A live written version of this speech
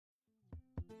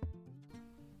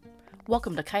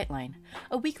Welcome to KiteLine,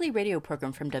 a weekly radio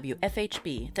program from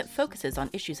WFHB that focuses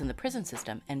on issues in the prison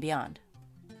system and beyond.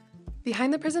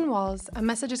 Behind the prison walls, a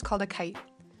message is called a kite.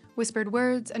 Whispered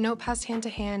words, a note passed hand to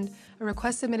hand, a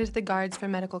request submitted to the guards for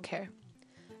medical care.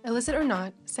 Illicit or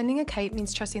not, sending a kite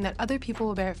means trusting that other people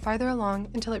will bear it farther along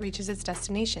until it reaches its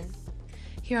destination.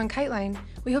 Here on KiteLine,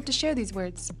 we hope to share these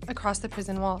words across the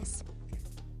prison walls.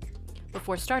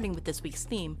 Before starting with this week's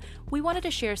theme, we wanted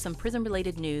to share some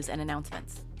prison-related news and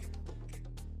announcements.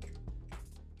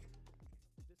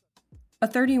 A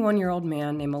 31-year-old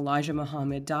man named Elijah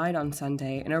Muhammad died on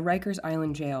Sunday in a Rikers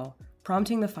Island jail,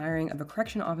 prompting the firing of a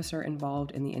correction officer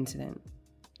involved in the incident.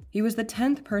 He was the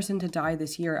 10th person to die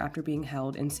this year after being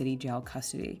held in city jail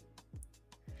custody.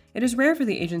 It is rare for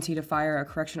the agency to fire a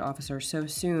correction officer so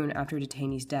soon after a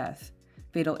detainee's death.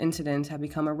 Fatal incidents have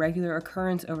become a regular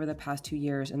occurrence over the past 2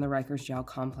 years in the Rikers jail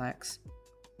complex.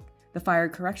 The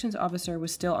fired corrections officer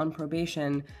was still on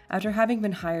probation after having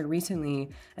been hired recently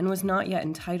and was not yet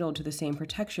entitled to the same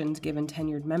protections given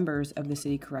tenured members of the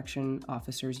City Correction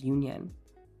Officers Union.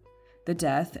 The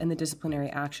death and the disciplinary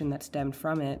action that stemmed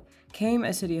from it came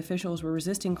as city officials were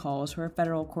resisting calls for a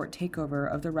federal court takeover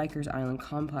of the Rikers Island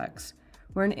complex,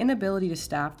 where an inability to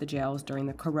staff the jails during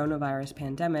the coronavirus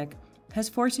pandemic has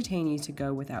forced detainees to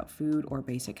go without food or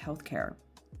basic health care.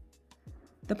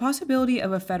 The possibility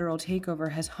of a federal takeover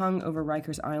has hung over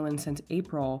Rikers Island since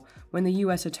April, when the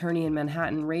U.S. Attorney in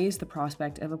Manhattan raised the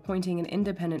prospect of appointing an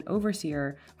independent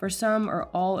overseer for some or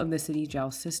all of the city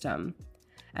jail system.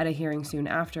 At a hearing soon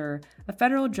after, a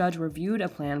federal judge reviewed a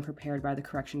plan prepared by the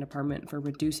Correction Department for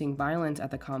reducing violence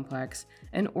at the complex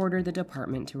and ordered the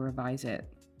department to revise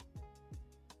it.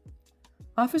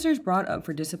 Officers brought up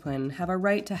for discipline have a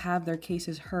right to have their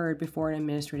cases heard before an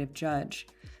administrative judge,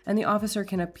 and the officer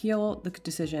can appeal the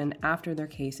decision after their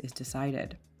case is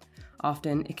decided.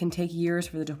 Often, it can take years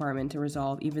for the department to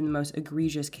resolve even the most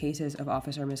egregious cases of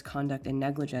officer misconduct and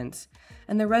negligence,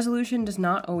 and the resolution does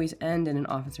not always end in an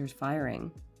officer's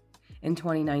firing. In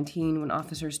 2019, when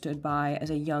officers stood by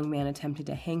as a young man attempted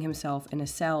to hang himself in a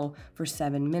cell for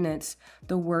 7 minutes,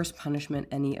 the worst punishment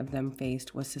any of them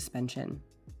faced was suspension.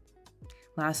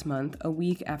 Last month, a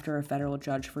week after a federal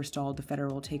judge forestalled the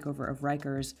federal takeover of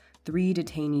Rikers, 3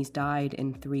 detainees died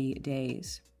in 3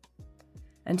 days.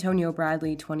 Antonio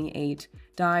Bradley, 28,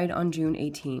 died on June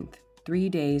 18th, 3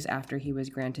 days after he was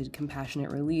granted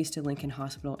compassionate release to Lincoln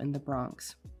Hospital in the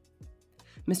Bronx.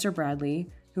 Mr. Bradley,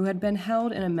 who had been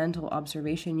held in a mental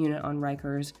observation unit on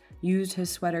Rikers, used his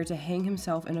sweater to hang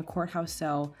himself in a courthouse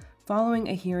cell following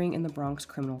a hearing in the Bronx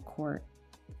Criminal Court.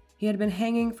 He had been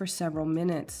hanging for several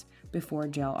minutes before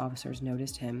jail officers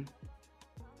noticed him.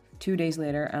 2 days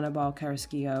later, Anibal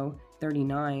Carrasquillo,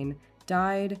 39,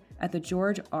 died at the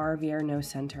George R. Vierno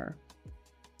Center.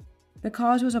 The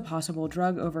cause was a possible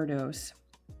drug overdose.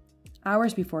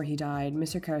 Hours before he died,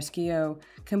 Mr. Carrasquillo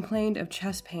complained of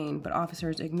chest pain, but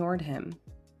officers ignored him.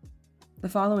 The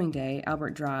following day,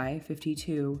 Albert Dry,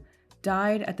 52,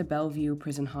 died at the Bellevue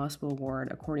Prison Hospital ward,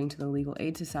 according to the Legal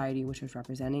Aid Society, which was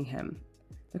representing him.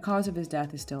 The cause of his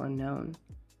death is still unknown.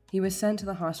 He was sent to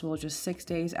the hospital just 6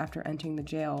 days after entering the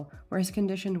jail, where his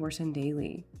condition worsened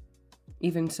daily.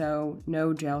 Even so,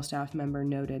 no jail staff member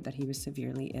noted that he was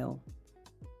severely ill.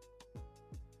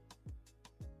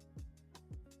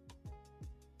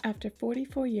 After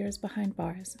 44 years behind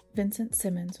bars, Vincent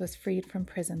Simmons was freed from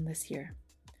prison this year.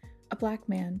 A black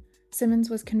man, Simmons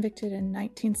was convicted in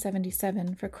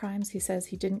 1977 for crimes he says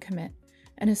he didn't commit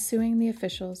and is suing the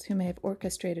officials who may have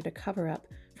orchestrated a cover-up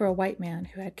for a white man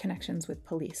who had connections with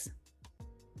police.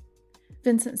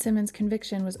 Vincent Simmons'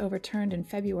 conviction was overturned in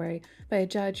February by a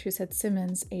judge who said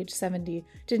Simmons, age 70,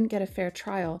 didn't get a fair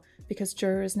trial because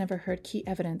jurors never heard key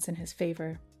evidence in his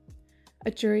favor. A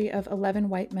jury of 11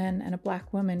 white men and a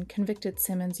black woman convicted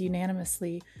Simmons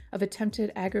unanimously of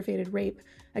attempted aggravated rape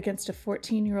against a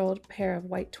 14-year-old pair of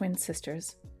white twin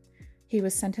sisters. He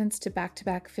was sentenced to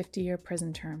back-to-back 50-year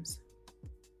prison terms.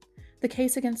 The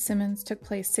case against Simmons took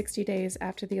place 60 days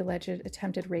after the alleged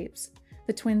attempted rapes.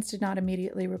 The twins did not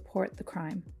immediately report the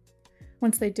crime.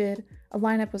 Once they did, a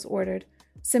lineup was ordered.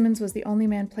 Simmons was the only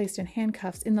man placed in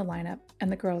handcuffs in the lineup,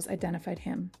 and the girls identified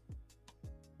him.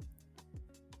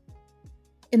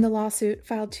 In the lawsuit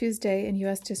filed Tuesday in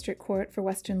U.S. District Court for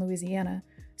Western Louisiana,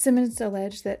 Simmons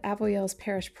alleged that Avoyelles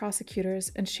Parish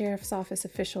prosecutors and sheriff's office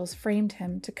officials framed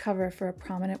him to cover for a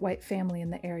prominent white family in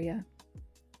the area.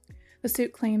 The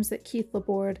suit claims that Keith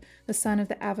Laborde, the son of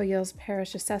the Avoyelles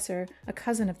Parish assessor, a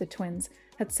cousin of the twins,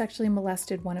 had sexually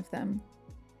molested one of them.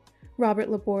 Robert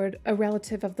Laborde, a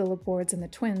relative of the Labordes and the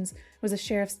twins, was a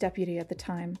sheriff's deputy at the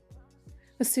time.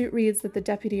 The suit reads that the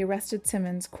deputy arrested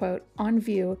Simmons, quote, on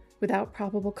view, without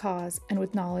probable cause and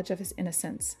with knowledge of his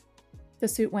innocence. The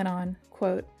suit went on,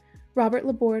 quote, Robert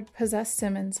Laborde possessed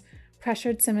Simmons,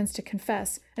 pressured Simmons to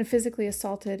confess, and physically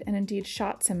assaulted and indeed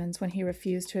shot Simmons when he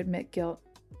refused to admit guilt.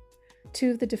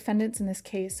 Two of the defendants in this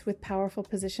case, with powerful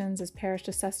positions as parish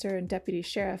assessor and deputy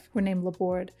sheriff, were named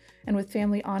Laborde, and with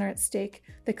family honor at stake,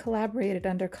 they collaborated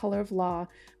under color of law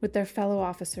with their fellow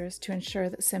officers to ensure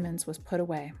that Simmons was put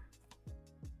away.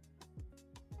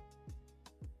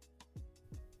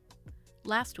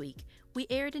 Last week, we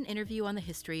aired an interview on the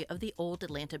history of the old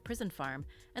Atlanta prison farm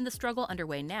and the struggle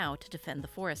underway now to defend the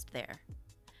forest there.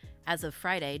 As of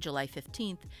Friday, July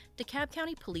 15th, DeKalb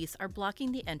County Police are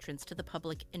blocking the entrance to the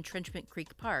public Entrenchment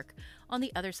Creek Park on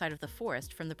the other side of the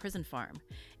forest from the prison farm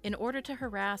in order to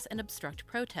harass and obstruct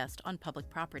protest on public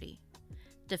property.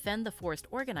 Defend the Forest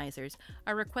organizers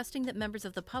are requesting that members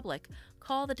of the public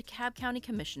call the DeKalb County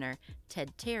Commissioner,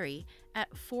 Ted Terry, at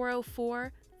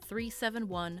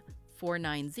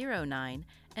 404-371-4909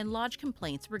 and lodge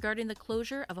complaints regarding the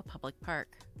closure of a public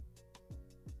park.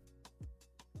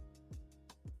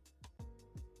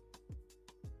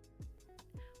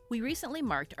 We recently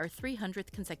marked our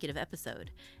 300th consecutive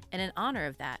episode, and in honor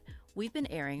of that, we've been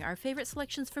airing our favorite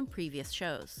selections from previous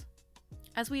shows.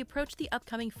 As we approach the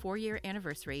upcoming 4-year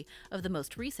anniversary of the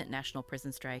most recent national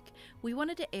prison strike, we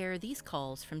wanted to air these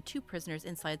calls from 2 prisoners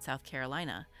inside South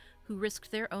Carolina who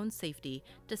risked their own safety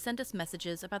to send us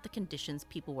messages about the conditions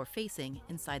people were facing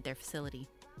inside their facility.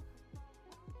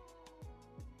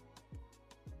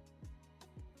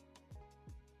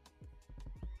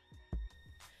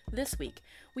 This week,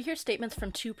 we hear statements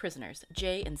from 2 prisoners,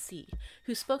 J and C,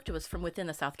 who spoke to us from within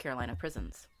the South Carolina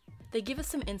prisons. They give us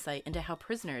some insight into how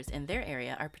prisoners in their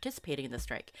area are participating in the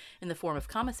strike in the form of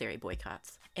commissary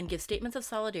boycotts, and give statements of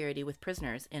solidarity with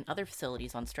prisoners in other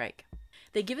facilities on strike.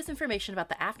 They give us information about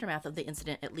the aftermath of the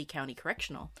incident at Lee County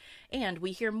Correctional, and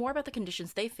we hear more about the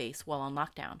conditions they face while on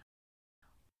lockdown.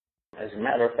 As a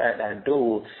matter of fact, I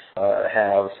do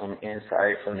have some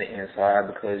insight from the inside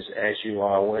because, as you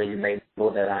are aware, you may know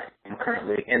that I am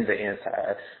currently in the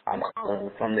inside. I'm calling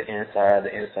from the inside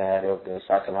of the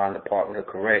South Carolina Department of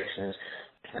Corrections.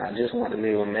 And I just want to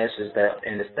leave a message that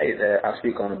in the state that I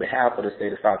speak on behalf of the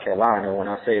state of South Carolina when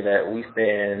I say that we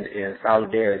stand in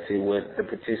solidarity with the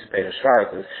participating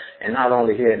strikers, and not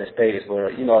only here in the States,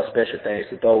 but, a special thanks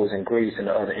to those in Greece and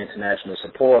the other international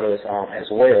supporters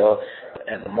as well.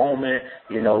 At the moment,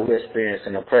 we're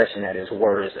experiencing oppression at its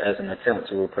worst as an attempt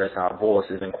to repress our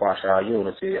voices and quash our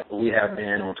unity. We have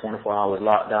been on 24-hour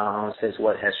lockdown since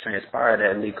what has transpired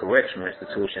at Lee Correctional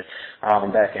Institution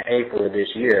back in April of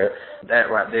this year. That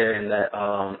right there in that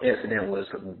incident was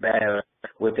bad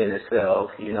within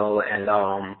itself, and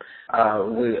our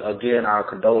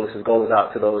condolences goes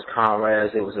out to those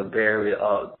comrades. It was a very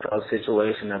tough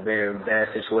situation, a very bad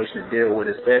situation to deal with,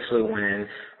 especially when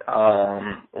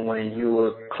you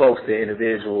were close to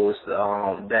individuals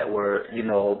that were,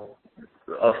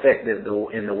 affected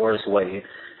in the worst way.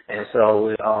 And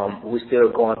so we're still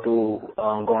going through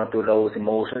those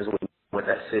emotions with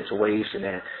that situation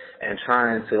and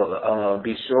trying to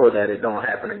be sure that it don't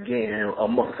happen again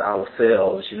amongst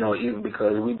ourselves, even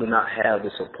because we do not have the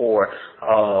support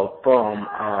from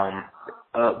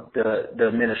the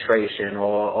administration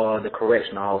or the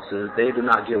correction officers. They do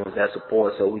not give us that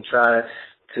support, so we try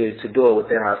to do it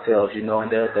within ourselves, and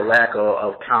there's the lack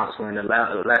of counseling, the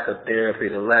lack of therapy,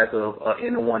 the lack of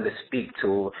anyone to speak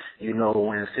to,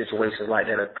 when situations like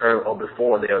that occur or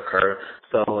before they occur.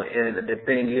 So, and the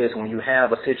thing is, when you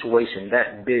have a situation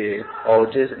that big, or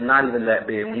just not even that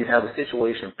big, when you have a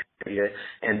situation, period,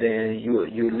 and then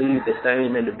you leave the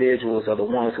same individuals or the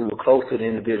ones who were close to the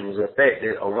individuals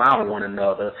affected around one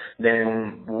another,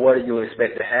 then what do you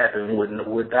expect to happen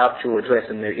without you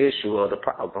addressing the issue or the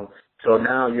problem? So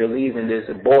now you're leaving this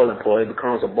boiling point. It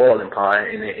becomes a boiling pot,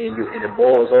 and it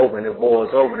boils over and it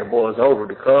boils over and it boils over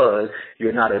because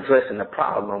you're not addressing the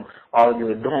problem. All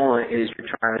you're doing is you're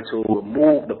trying to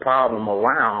move the problem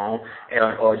around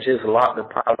or just lock the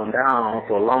problem down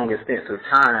for long extensive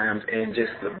times and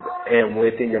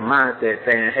within your mindset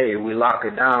saying, hey, we lock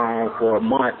it down for a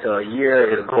month to a year,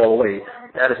 it'll go away.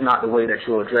 That is not the way that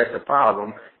you address the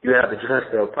problem. You have to address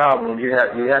the problem. You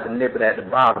have to nip it at the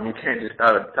bottom. You can't just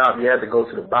start at the top. You have to go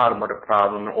to the bottom of the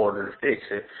problem in order to fix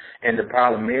it. And the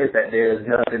problem is that there's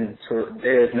nothing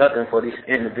for these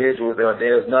individuals, or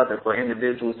there's nothing for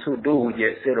individuals to do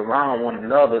yet sit around one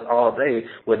another all day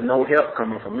with no help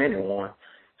coming from anyone.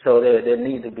 So there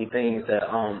need to be things that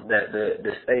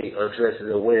the state addresses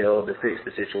as well to fix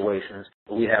the situations.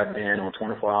 We have been on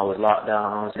 24-hour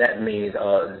lockdowns. That means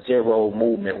zero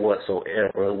movement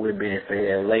whatsoever. We're being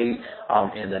fed late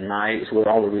in the nights. We're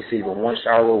only receiving 1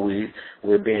 shower a week.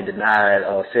 We're being denied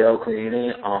cell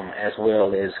cleaning as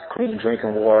well as clean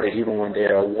drinking water, even when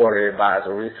there are water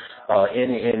advisories.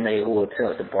 Any inmate who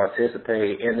attempts to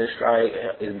participate in the strike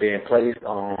is being placed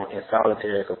in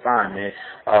solitary confinement,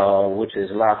 which is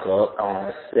lockup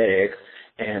on sex.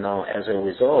 And as a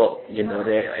result,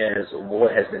 as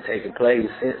what has been taking place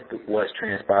since what's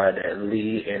transpired at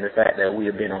Lee and the fact that we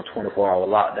have been on 24-hour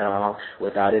lockdown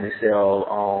without any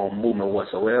cell movement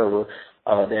whatsoever,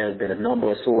 there has been a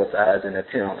number of suicides and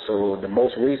attempts. So the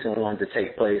most recent one to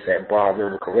take place at Broad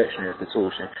River Correctional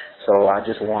Institution. So I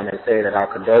just want to say that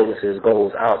our condolences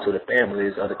goes out to the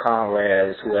families of the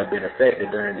comrades who have been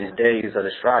affected during these days of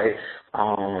the strike,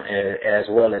 as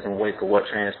well as in wake of what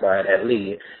transpired at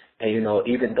Lee. And,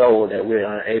 even though that we're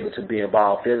unable to be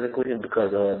involved physically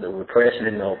because of the repression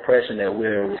and the oppression that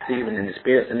we're receiving and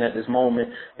experiencing at this moment,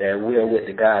 that we're with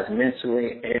the guys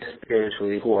mentally and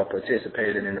spiritually who are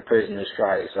participating in the prisoner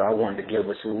strike. So I wanted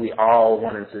to we all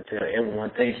wanted to tell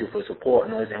everyone thank you for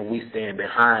supporting us, and we stand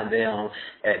behind them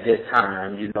at this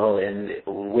time, and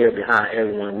we're behind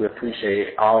everyone. We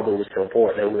appreciate all the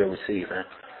support that we're receiving.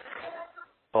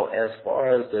 So as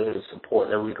far as the support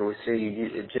that we can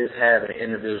receive, just having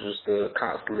individuals to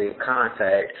constantly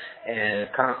contact and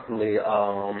constantly,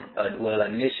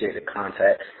 initiate the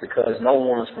contact, because no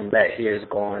one's from back here is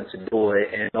going to do it,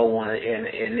 and no one, and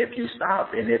if you stop,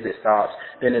 and if it stops,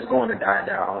 then it's going to die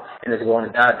down, and it's going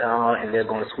to die down, and they're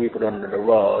going to sweep it under the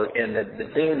rug. And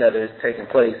the thing that is taking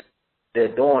place,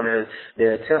 they're doing is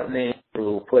they're attempting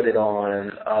to put it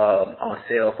on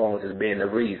cell phones as being the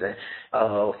reason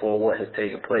for what has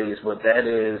taken place, but that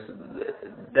is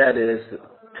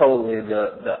totally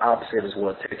the opposite is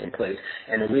what's taking place.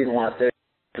 And the reason why I say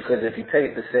because if you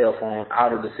take the cell phone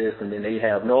out of the system, then they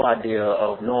have no idea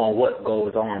of knowing what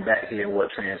goes on back here, what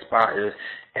transpires,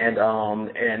 and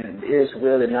it's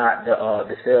really not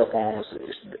the cell phones.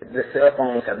 The cell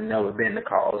phones have never been the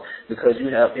cause, because you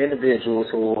have individuals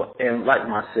who, and like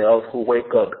myself, who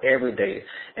wake up every day,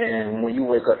 and when you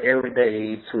wake up every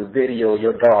day to video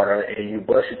your daughter and you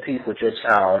brush your teeth with your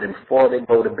child, and before they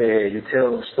go to bed, you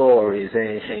tell them stories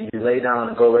and you lay down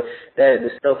and go. That the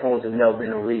cell phones have never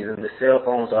been the reason. The cell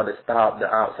phones are to stop the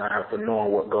outside from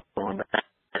knowing what goes on back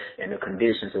and the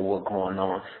conditions of what's going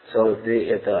on. So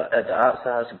if the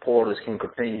outside supporters can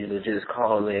continue to just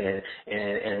call in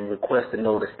and request to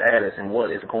know the status and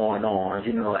what is going on,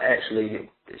 actually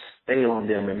stay on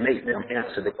them and make them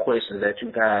answer the questions that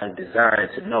you guys desire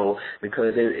to know.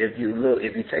 Because if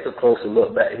you take a closer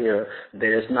look back here,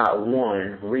 there's not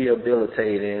one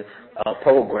rehabilitating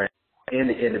program in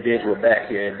the individual back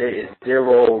here. There is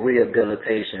zero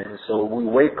rehabilitation. So we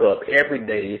wake up every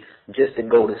day just to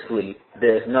go to sleep.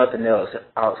 There's nothing else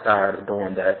outside of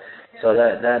doing that. So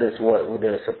that is what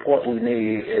the support we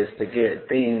need is to get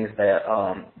things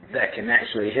that can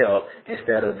actually help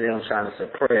instead of them trying to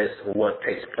suppress what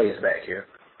takes place back here.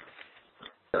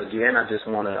 Again, I just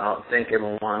want to thank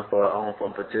everyone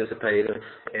for participating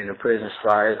in the prison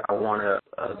strike. I want to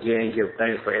again give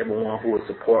thanks for everyone who is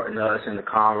supporting us and the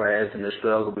comrades in the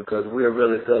struggle, because we're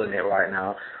really feeling it right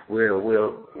now. We're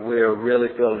really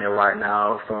feeling it right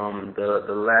now, from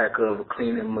the lack of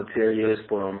cleaning materials,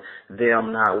 from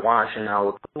them not washing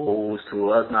our clothes, to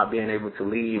us not being able to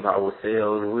leave our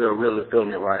cells. We're really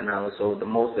feeling it right now. So the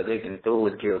most that they can do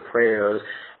is give prayers.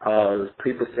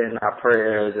 People send our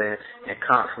prayers and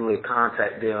constantly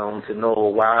contact them to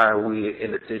know why we're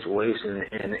in the situation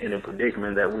and in the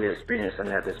predicament that we're experiencing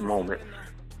at this moment.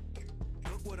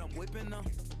 Look what I'm whipping up.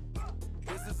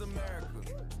 This is America.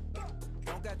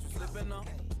 Don't got you slipping up.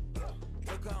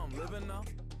 Look how I'm living up.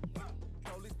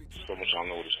 So much I don't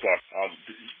know what to start.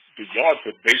 The yards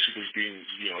are basically being,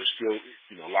 still,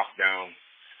 locked down,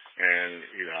 and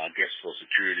I guess for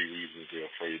security reasons they're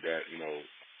afraid that,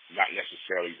 not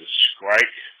necessarily the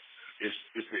strike is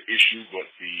the issue, but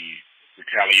the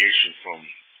retaliation from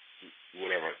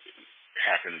whatever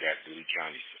happened at the Lee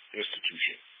County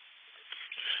institution.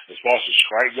 As far as the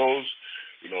strike goes,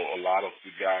 a lot of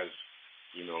the guys,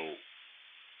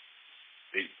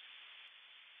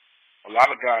 a lot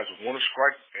of guys want to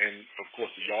strike, and of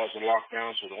course the yards are locked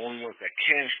down, so the only ones that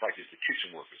can strike is the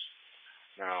kitchen workers.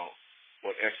 Now,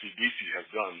 what SCDC has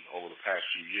done over the past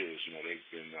few years,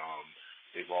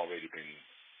 they've already been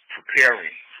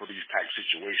preparing for these type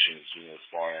situations, as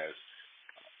far as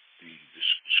the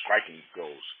striking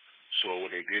goes. So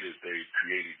what they did is they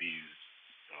created these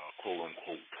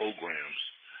quote-unquote programs,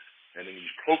 and in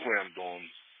these program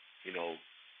dorms,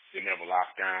 They never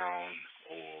lock down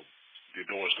or the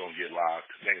doors don't get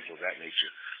locked, things of that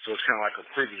nature. So it's kind of like a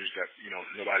privilege that,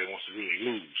 nobody wants to really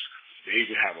lose. They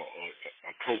even have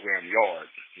a program yard.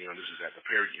 This is at the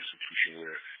Perry Institution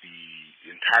where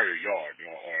the entire yard,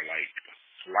 are like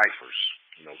lifers.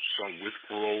 Some with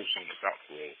parole, some without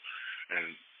parole.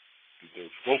 And the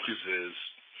focus is,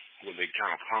 what they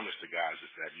kind of promise the guys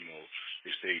is that,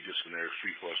 they stay disciplinary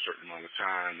free for a certain amount of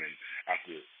time. And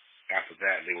after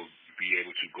that, they will be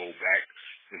able to go back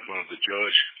in front of the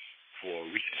judge for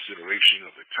reconsideration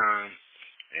of the time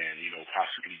and,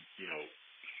 possibly,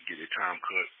 get their time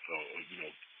cut or,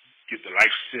 get the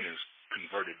life sentence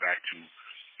converted back to,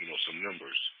 some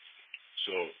numbers.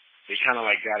 So they kind of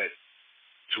like got it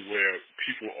to where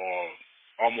people are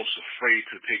almost afraid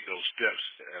to take those steps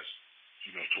as,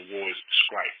 towards the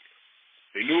strike.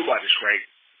 They knew about the strike,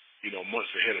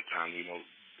 months ahead of time, they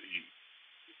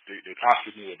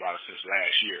possibly knew about it since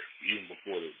last year, even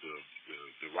before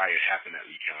the riot happened at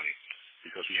Lee County,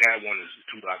 because we had one in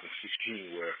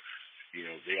 2016 where,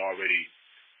 they already,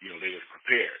 they were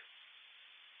prepared.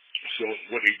 So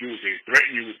what they do is they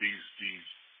threaten you with these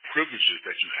privileges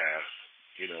that you have,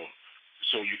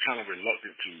 so you're kind of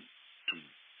reluctant to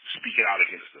speak it out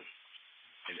against them.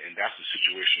 And that's the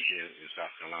situation here in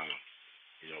South Carolina.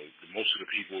 Most of the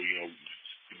people,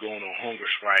 going on hunger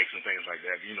strikes and things like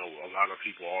that, a lot of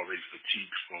people are already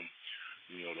fatigued from,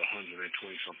 the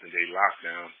 120-something day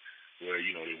lockdown where,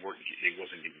 they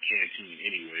wasn't getting canteen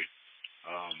anyway,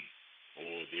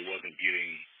 or they wasn't getting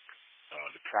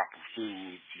the proper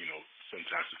food.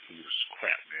 Sometimes the food is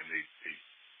crap, man.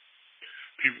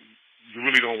 People, you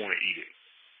really don't want to eat it,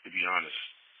 to be honest.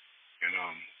 And,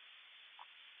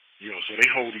 so they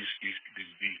hold these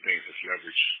things as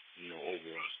leverage,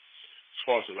 over us. As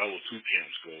far as the level 2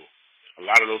 camps go, a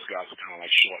lot of those guys are kind of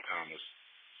like short-timers.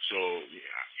 So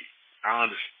I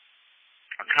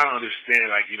kind of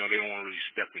understand, like, they don't want to really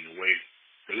step in the way.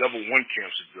 The level 1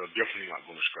 camps are definitely not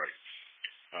going to strike.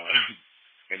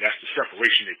 And that's the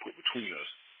separation they put between us.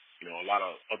 A lot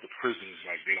of other prisons,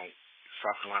 like,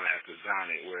 South Carolina has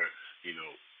designed it where,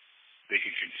 they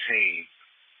can contain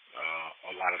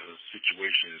a lot of the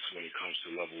situations when it comes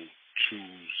to level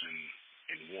 2s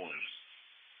and 1s.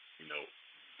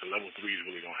 The level 3s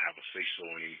really don't have a say-so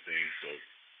in anything, so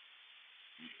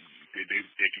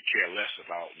they could care less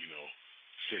about,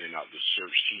 sending out the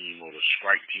search team or the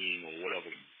strike team or whatever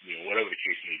the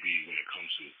case may be when it comes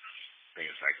to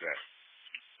things like that.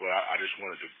 But I just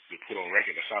wanted to put on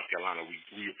record that South Carolina,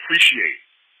 we appreciate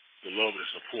the love and the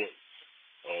support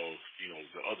of,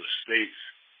 the other states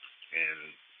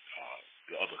and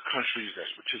the other countries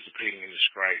that's participating in the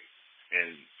strike.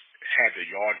 And had the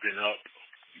yard been up,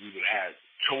 we would have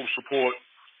total support,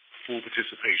 full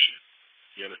participation.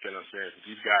 You understand what I'm saying?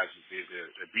 These guys,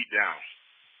 they're beat down.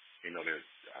 They're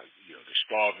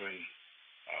starving.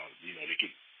 They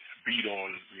get beat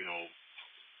on,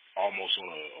 almost on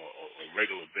a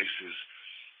regular basis,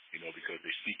 because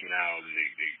they're speaking out and they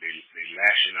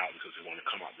lashing out because they want to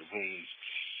come out the rooms.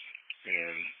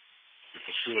 And the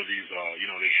facilities are,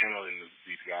 they handling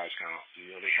these guys kind of,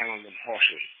 they handling them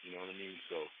harshly. You know what I mean?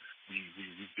 So we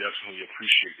definitely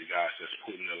appreciate the guys that's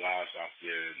putting their lives out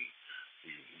there, and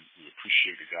we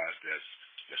appreciate the guys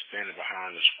that's standing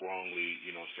behind us strongly,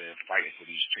 fighting for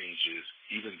these changes,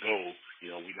 even though,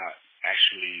 we're not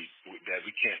actually, that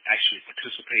we can't actually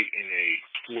participate in a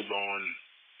full-on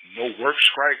no-work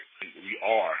strike. We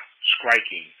are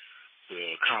striking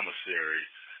the commissary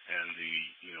and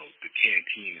the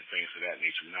canteen and things of that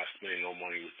nature. We're not spending no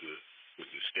money with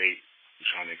the state.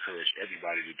 We're trying to encourage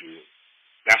everybody to do it.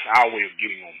 That's our way of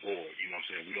getting on board. You know what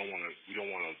I'm saying? We don't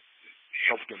want to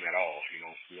help them at all. We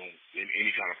don't, in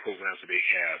any kind of programs that they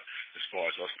have, as far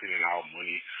as us spending our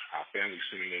money, our families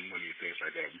spending their money and things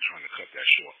like that. We're trying to cut that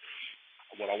short.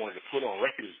 What I wanted to put on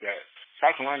record is that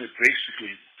South Carolina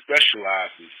basically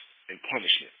specializes in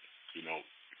punishment.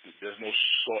 There's no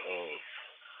sort of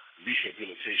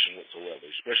rehabilitation whatsoever,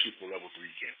 especially for level 3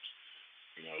 camps.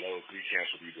 Level 3 camps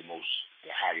will be the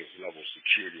highest level of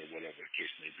security or whatever the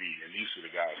case may be. And these are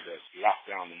the guys that's locked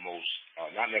down the most,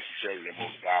 not necessarily the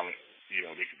most violent.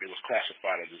 They was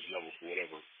classified at this level for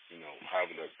whatever,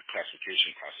 however the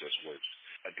classification process works.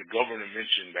 The governor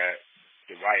mentioned that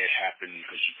the riot happened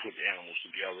because you put the animals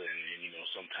together and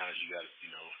sometimes you got,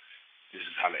 this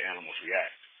is how the animals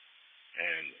react.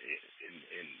 And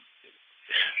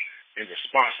in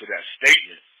response to that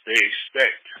statement, they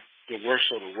expect the worst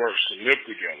of the worst to live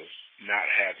together, not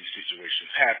have these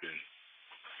situations happen.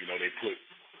 They put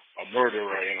a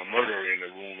murderer and a murderer in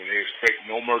the room and they expect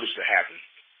no murders to happen.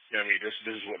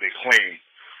 This is what they claim,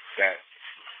 that,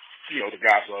 the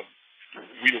guys are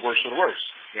we the worst of the worst.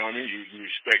 You know what I mean? You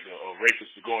expect a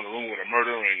rapist to go in the room with a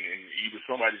murderer and either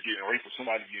somebody's getting raped or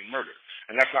somebody's getting murdered.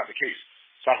 And that's not the case.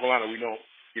 South Carolina, we know,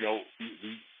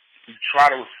 we try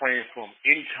to refrain from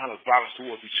any kind of violence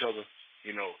towards each other,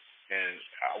 and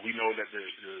we know that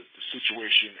the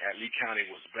situation at Lee County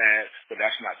was bad, but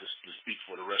that's not to speak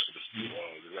for the rest of the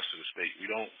state. We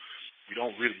don't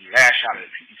really lash out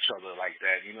at each other like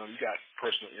that. You got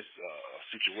personal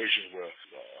situations where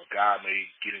a guy may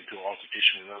get into an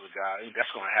altercation with another guy.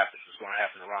 That's going to happen. It's going to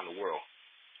happen around the world,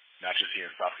 not just here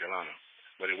in South Carolina.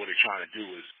 But what they're trying to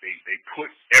do is they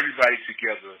put everybody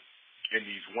together in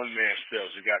these one-man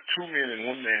cells. They got 2 men in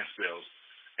one-man cells,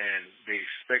 and they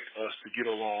expect us to get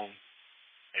along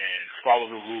and follow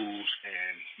the rules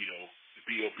and,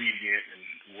 be obedient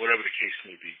and whatever the case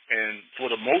may be. And for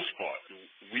the most part,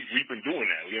 we've been doing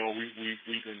that.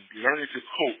 We've been learning to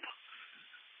cope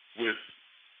with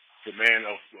the man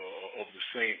of the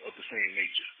same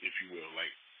nature, if you will.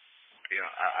 Like,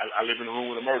 I live in a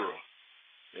room with a murderer,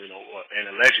 an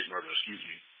alleged murderer. Excuse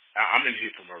me. I'm in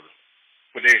here for murder,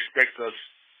 but they expect us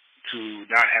to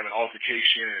not have an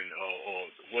altercation or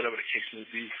whatever the case may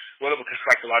be, whatever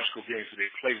psychological games that they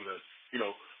play with us.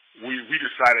 We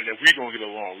decided that we're going to get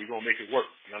along. We're going to make it work.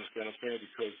 You understand what I'm saying?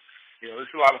 Because,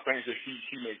 there's a lot of things that he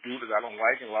may do that I don't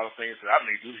like, and a lot of things that I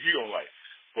may do that he don't like.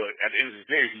 But at the end of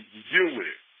the day, we deal with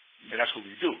it, and that's what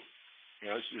we do.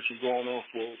 It's been going on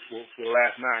for the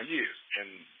last 9 years,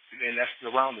 and that's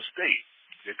around the state.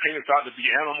 They paint us out to be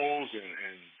animals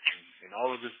and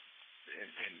all of this,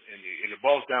 and it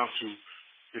boils down to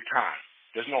the time.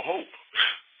 There's no hope.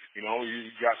 You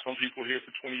got some people here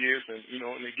for 20 years, and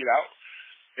and they get out.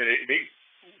 And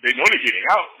they know they're getting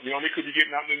out. They could be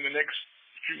getting out in the next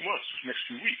few months, next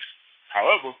few weeks.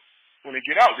 However, when they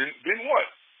get out, then what?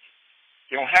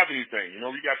 They don't have anything.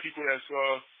 We got people that's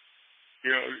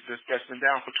been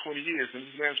down for 20 years, and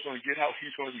this man's going to get out.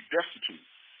 He's going to be destitute.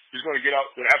 He's going to get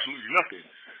out with absolutely nothing.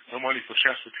 No money for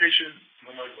transportation,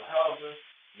 no money for housing,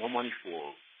 no money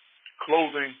for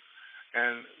clothing,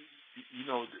 and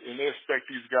and they expect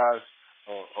these guys,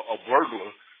 a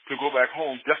burglar, to go back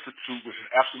home destitute with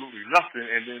absolutely nothing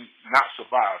and then not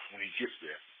survive when he gets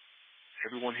there.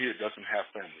 Everyone here doesn't have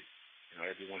family.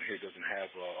 Everyone here doesn't have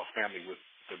a family with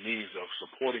the means of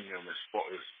supporting them as far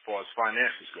as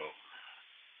finances go.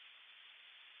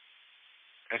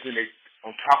 And then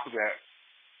on top of that,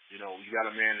 you got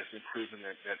a man that's in prison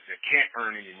that can't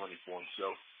earn any money for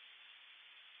himself.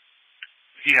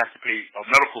 He has to pay a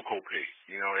medical copay,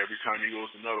 every time he goes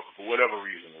to medical for whatever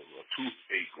reason, a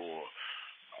toothache or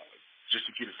just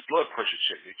to get his blood pressure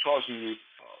checked. They charge you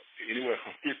anywhere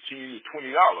from $15 to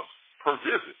 $20 per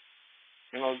visit.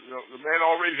 The man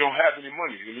already don't have any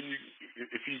money.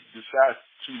 If he decides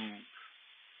to,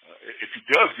 if he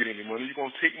does get any money, you're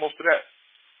going to take most of that.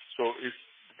 So it's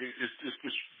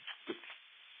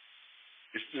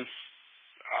this.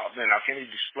 Oh man, I can't even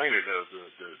explain it.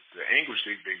 The anguish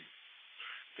they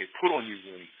put on you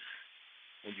when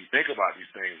you think about these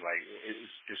things. Like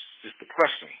it's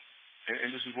depressing.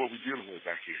 And this is what we're dealing with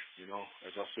back here,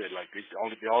 As I said, like all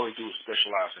they do is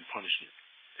specialize in punishment.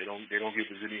 They don't give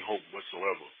us any hope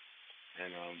whatsoever.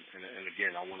 And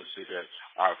again, I want to say that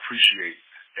I appreciate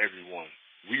everyone.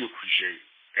 We appreciate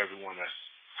everyone that's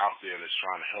out there that's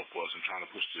trying to help us and trying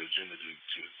to push the agenda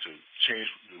to change,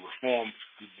 to reform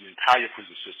the entire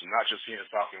prison system, not just here in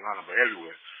South Carolina, but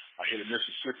everywhere. I hear that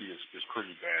Mississippi is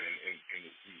pretty bad, and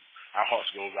our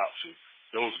hearts goes out to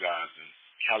those guys. And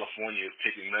California is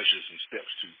taking measures and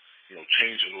steps to,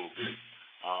 change a little bit.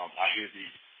 I hear the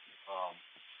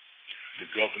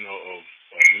governor of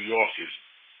New York is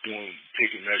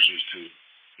taking measures to,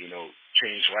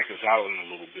 change Rikers Island a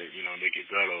little bit, make it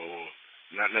better, or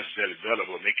not necessarily better,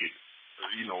 but make it,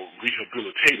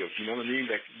 rehabilitative. You know what I mean?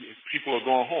 That people are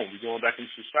going home, we're going back into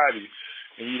society,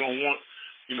 and you don't want,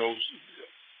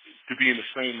 to be in the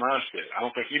same mindset. I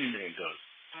don't think any man does.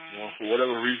 For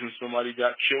whatever reason somebody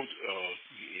got killed,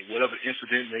 whatever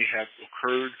incident may have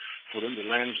occurred for them to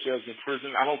land themselves in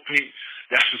prison, I don't think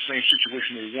that's the same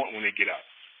situation they want when they get out.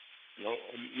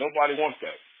 Nobody wants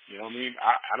that. You know what I mean?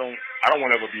 I don't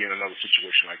want to ever be in another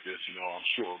situation like this. I'm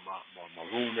sure my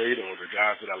roommate or the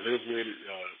guys that I live with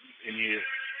in here,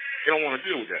 they don't want to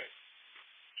deal with that.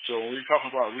 So when we talk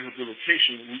about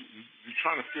rehabilitation, we're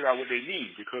trying to figure out what they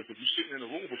need, because if you're sitting in a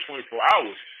room for 24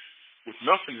 hours with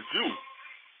nothing to do,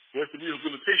 where's the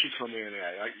rehabilitation come in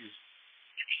at? Like, it's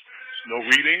no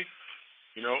reading,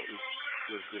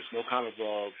 there's no kind of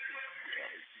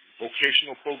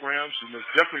vocational programs, and there's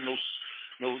definitely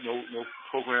no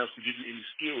programs to give you any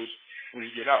skills when you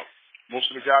get out.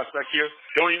 Most of the guys back here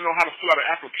don't even know how to fill out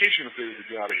an application if they were to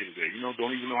get out of here today.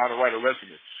 Don't even know how to write a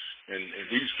resume. And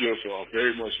these skills are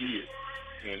very much needed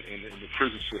in the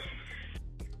prison system.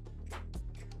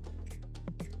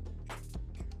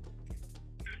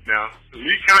 Now,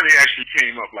 Lee County actually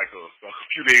came up like a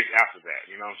few days after that.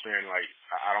 You know what I'm saying? Like,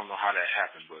 I don't know how that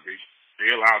happened, but they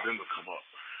allowed them to come up.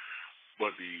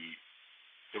 But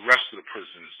the rest of the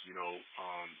prisons, you know,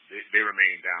 they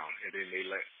remained down, and then they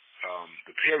let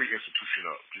the Perry Institution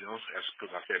up. You know,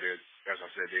 because as I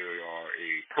said, they are a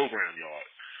program yard,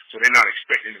 so they're not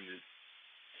expecting them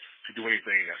to do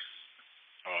anything that's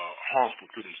harmful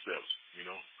to themselves. You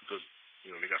know, because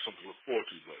you know they got something to look forward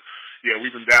to. But yeah,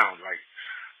 we've been down like.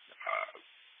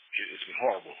 It's been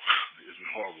horrible. It's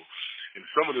been horrible. In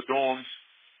some of the dorms,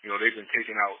 you know, they've been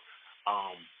taken out.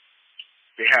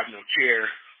 They have no chair.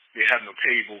 They have no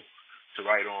table to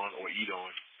write on or eat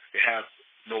on. They have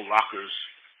no lockers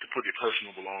to put their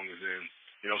personal belongings in.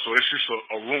 You know, so it's just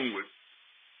a room with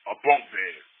a bunk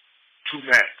bed, 2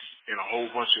 mats, and a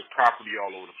whole bunch of property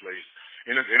all over the place.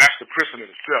 And that's the prison in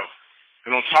itself.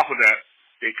 And on top of that,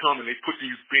 they come and they put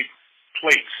these big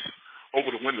plates over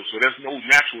the window, so there's no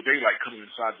natural daylight coming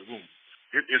inside the room.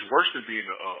 It's worse than being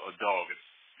a dog,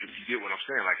 if you get what I'm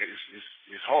saying. Like,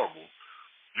 it's horrible.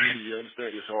 You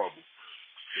understand? It's horrible.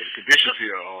 Yeah, the conditions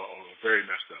here are very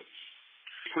messed up.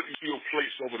 Put these steel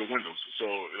plates over the windows,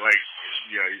 so, like,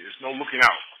 yeah, there's no looking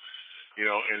out. You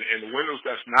know, and the windows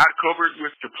that's not covered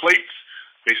with the plates,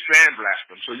 they sandblast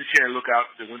them, so you can't look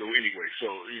out the window anyway. So,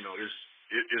 you know,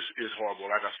 it's horrible.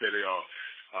 Like I said, they are...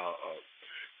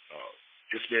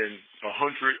 It's been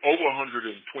over 120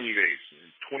 days,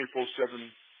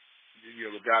 24/7. You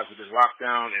know, the guys have been locked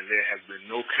down, and there has been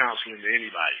no counseling to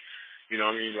anybody. You know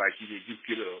what I mean? Like, you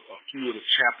get a few of the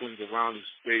chaplains around the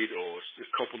state, or a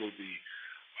couple of the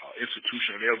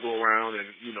institutions, and they'll go around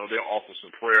and, you know, they'll offer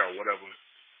some prayer or whatever.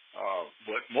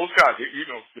 But most guys,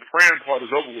 you know, the praying part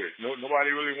is over with.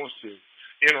 Nobody really wants to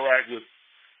interact with,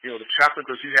 you know, the chaplain,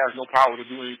 because he has no power to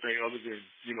do anything other than,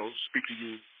 you know, speak to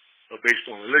you based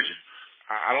on religion.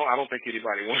 I don't think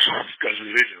anybody wants to discuss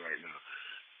religion right now.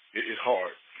 It's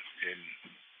hard, and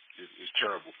it's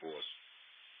terrible for us.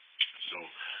 So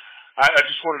I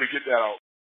just wanted to get that out.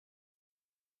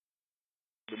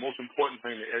 The most important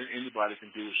thing that anybody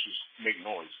can do is just make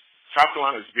noise. South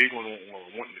Carolina is big on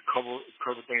wanting to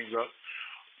cover things up.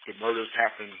 The murders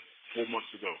happened 4 months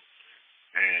ago,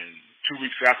 and 2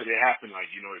 weeks after they happened,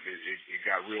 like, you know, it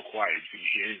got real quiet. You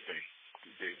couldn't hear anything.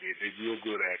 They're real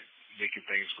good at making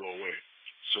things go away.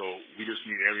 So we just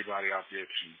need everybody out there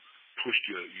to push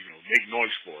make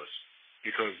noise for us,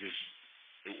 because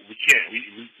we can't.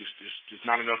 There's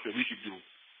not enough that we can do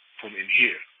from in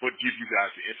here, but give you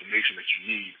guys the information that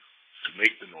you need to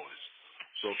make the noise.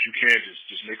 So if you can,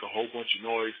 just make a whole bunch of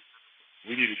noise.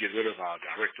 We need to get rid of our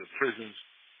director of prisons,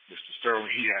 Mr. Sterling.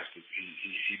 He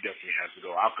definitely has to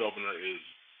go. Our governor is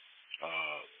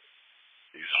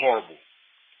horrible.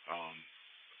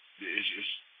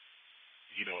 It's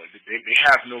you know, they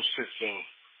have no sense of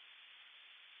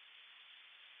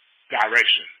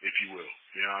direction, if you will.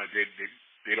 You know,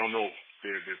 they don't know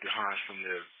their behinds from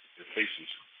their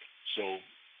faces. So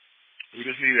we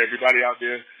just need everybody out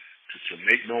there to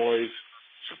make noise,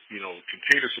 to, you know,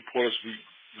 continue to support us. We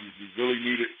really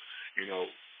need it. You know,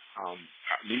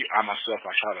 I myself,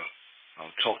 I try to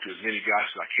talk to as many guys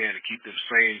as I can to keep them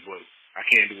sane, but I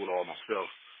can't do it all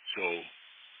myself. So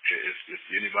if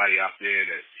anybody out there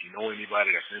that you know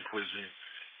anybody that's in prison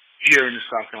here in the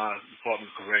South Carolina Department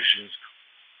of Corrections,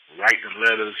 write them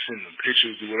letters, send them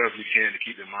pictures, do whatever you can to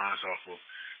keep their minds off of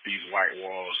these white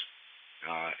walls,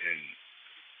 and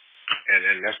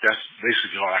that's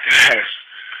basically all I can ask.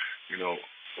 You know,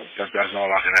 that's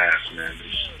all I can ask, man.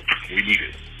 We need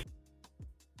it.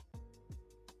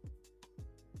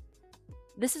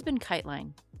 This has been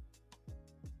KiteLine.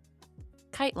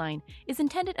 KiteLine is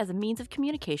intended as a means of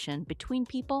communication between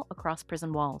people across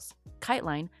prison walls.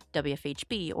 KiteLine,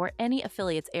 WFHB, or any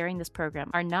affiliates airing this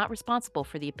program are not responsible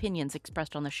for the opinions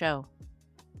expressed on the show.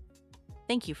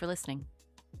 Thank you for listening.